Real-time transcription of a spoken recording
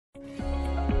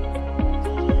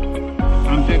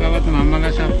गावात मामाला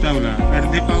साप चावला.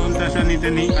 अर्धे पाऊण तासांनी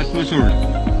त्यांनी आत्मा सोडला.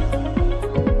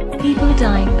 People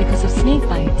dying because of snake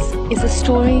bites is a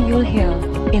story you'll hear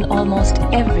in almost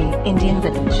every Indian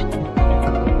village.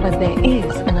 But there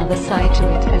is another side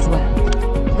to it as well.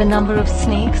 The number of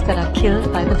snakes that are killed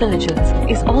by the villagers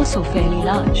is also fairly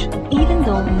large, even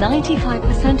though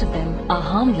 95% of them are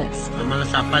harmless. आम्हाला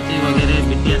सापाची वगैरे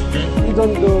भीती असते.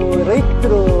 ಇದೊಂದು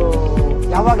ರೈತರು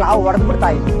ಯಾವಾಗ ಹಾವು ಹೊಡೆದು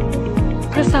ಬಿಡ್ತಾ ಇದ್ರು.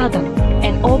 Prasadam,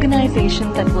 an organization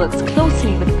that works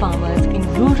closely with farmers in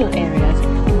rural areas,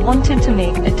 wanted to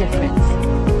make a difference.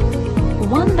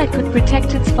 One that could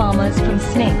protect its farmers from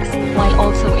snakes while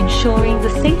also ensuring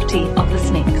the safety of the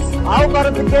snakes. ಹಾವು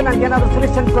ಬರೋದಕ್ಕೆ ನನಗೆ ಏನಾದರೂ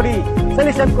solution ಕೊಡಿ.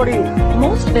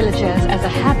 Most villagers, as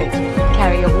a habit,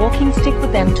 carry a walking stick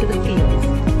with them to the fields.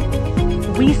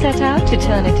 We set out to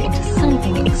turn it into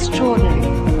something extraordinary,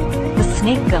 the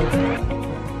snake guard.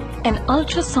 An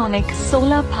ultrasonic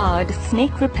solar-powered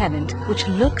snake repellent which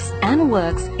looks and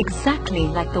works exactly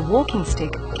like the walking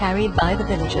stick carried by the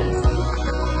villagers.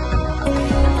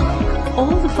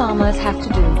 All the farmers have to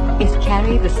do is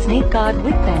carry the snake guard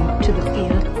with them to the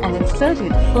field and insert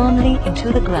it firmly into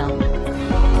the ground.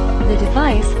 The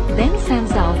device then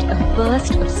sends out a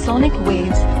burst of sonic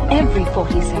waves every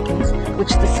 40 seconds,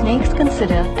 which the snakes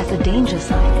consider as a danger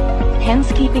sign, hence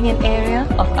keeping an area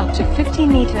of up to 50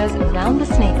 meters around the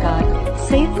snake guard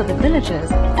safe for the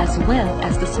villagers as well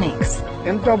as the snakes.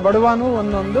 ಎಂತ ಬಡವನು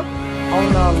ಒಂದೊಂದು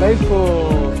ಅವನ life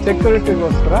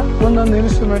ಸೆಕ್ಯೂರಿಟಿಗೋಸ್ಕರ ಒಂದೊಂದು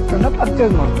instrument ಅನ್ನು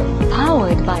purchase ಮಾಡ್ತಾನೆ.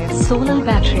 Powered by a solar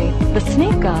battery, the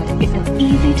snake guard is an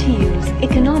easy-to-use,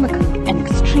 economical and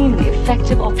extremely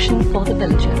effective option for the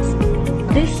villagers.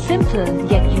 This simple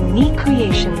yet unique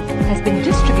creation has been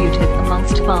distributed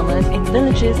amongst farmers in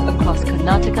villages across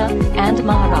Karnataka and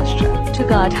Maharashtra to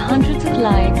guard hundreds of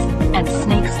lives and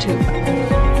snakes too.